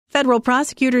Federal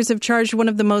prosecutors have charged one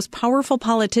of the most powerful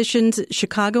politicians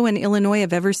Chicago and Illinois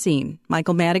have ever seen.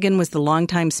 Michael Madigan was the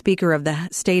longtime Speaker of the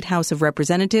State House of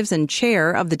Representatives and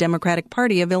chair of the Democratic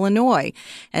Party of Illinois.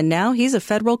 And now he's a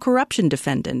federal corruption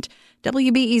defendant.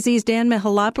 WBEZ's Dan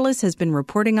Mihalopoulos has been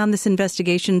reporting on this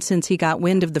investigation since he got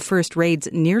wind of the first raids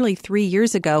nearly 3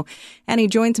 years ago. And he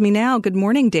joins me now. Good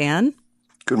morning, Dan.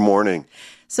 Good morning.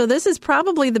 So this is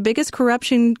probably the biggest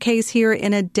corruption case here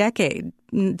in a decade,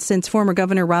 since former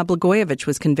Governor Rod Blagojevich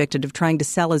was convicted of trying to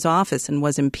sell his office and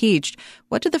was impeached.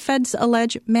 What do the feds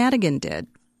allege Madigan did?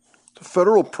 The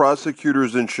federal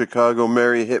prosecutors in Chicago,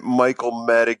 Mary, hit Michael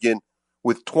Madigan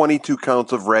with 22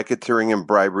 counts of racketeering and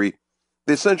bribery.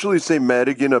 They essentially say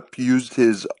Madigan abused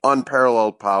his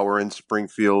unparalleled power in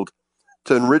Springfield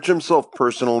to enrich himself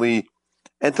personally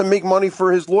and to make money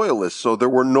for his loyalists. So there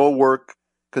were no work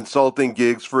consulting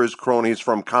gigs for his cronies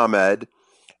from ComEd,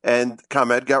 and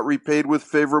ComEd got repaid with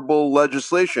favorable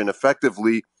legislation,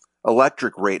 effectively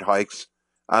electric rate hikes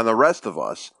on the rest of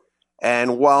us.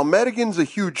 And while Madigan's a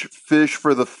huge fish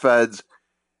for the feds,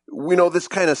 we know this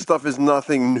kind of stuff is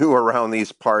nothing new around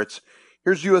these parts.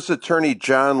 Here's U.S. Attorney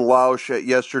John Lausch at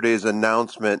yesterday's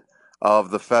announcement of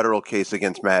the federal case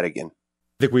against Madigan.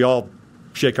 I think we all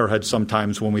shake our heads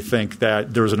sometimes when we think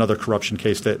that there's another corruption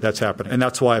case that's happening. And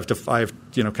that's why I've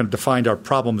kind of defined our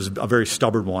problem as a very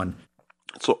stubborn one.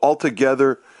 So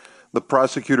altogether, the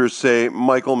prosecutors say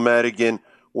Michael Madigan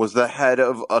was the head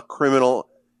of a criminal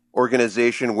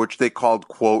organization which they called,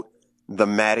 quote, the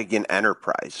Madigan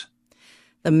Enterprise.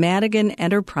 The Madigan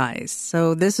Enterprise.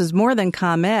 So this is more than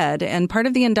ComEd, and part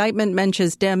of the indictment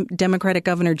mentions Democratic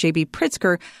Governor J.B.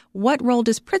 Pritzker. What role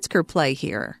does Pritzker play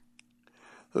here?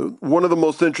 One of the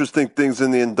most interesting things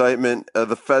in the indictment,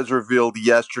 the feds revealed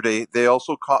yesterday, they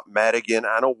also caught Madigan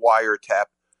on a wiretap,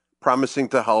 promising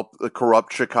to help the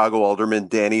corrupt Chicago alderman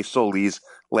Danny Solis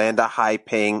land a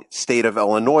high-paying state of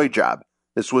Illinois job.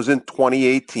 This was in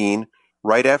 2018,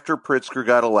 right after Pritzker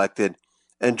got elected,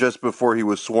 and just before he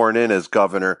was sworn in as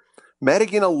governor.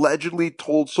 Madigan allegedly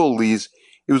told Solis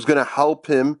he was going to help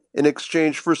him in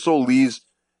exchange for Solis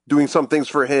doing some things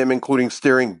for him, including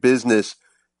steering business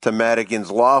to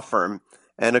Madigan's law firm.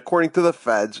 And according to the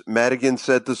feds, Madigan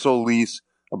said to Solis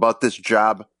about this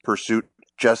job pursuit,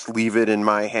 just leave it in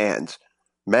my hands.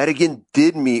 Madigan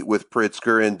did meet with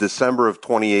Pritzker in December of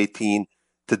 2018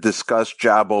 to discuss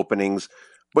job openings,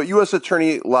 but U.S.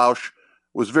 Attorney Lausch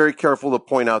was very careful to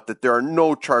point out that there are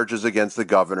no charges against the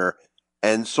governor,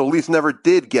 and Solis never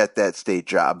did get that state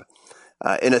job.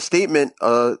 In a statement,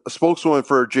 a spokeswoman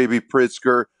for J.B.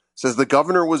 Pritzker says the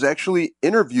governor was actually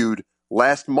interviewed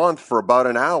last month for about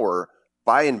an hour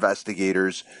by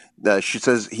investigators. She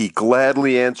says he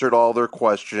gladly answered all their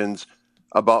questions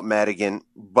about Madigan,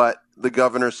 but the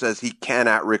governor says he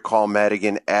cannot recall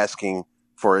Madigan asking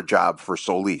for a job for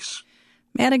Solis.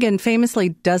 Madigan famously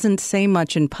doesn't say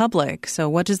much in public. So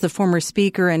what does the former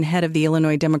speaker and head of the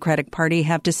Illinois Democratic Party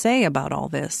have to say about all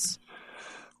this?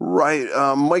 Right.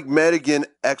 Mike Madigan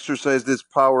exercised his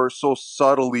power so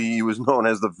subtly he was known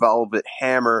as the Velvet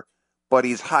Hammer, but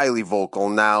he's highly vocal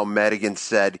now. Madigan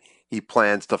said he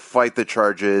plans to fight the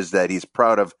charges, that he's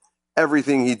proud of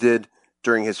everything he did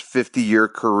during his 50-year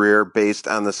career based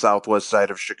on the southwest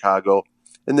side of Chicago,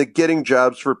 and that getting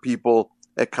jobs for people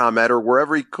at ComEd or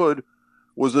wherever he could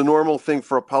was a normal thing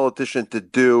for a politician to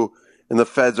do, and the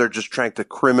feds are just trying to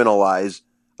criminalize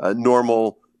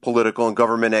normal political and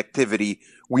government activity.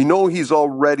 We know he's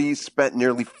already spent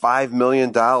nearly $5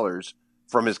 million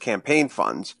from his campaign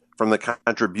funds, from the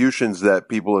contributions that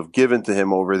people have given to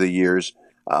him over the years,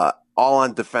 all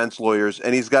on defense lawyers,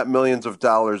 and he's got millions of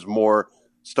dollars more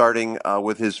starting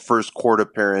with his first court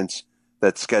appearance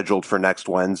that's scheduled for next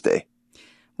Wednesday.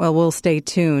 Well, we'll stay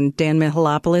tuned. Dan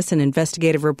Mihalopoulos, an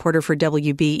investigative reporter for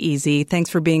WBEZ.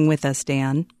 Thanks for being with us,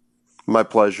 Dan. My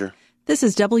pleasure. This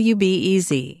is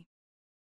WBEZ.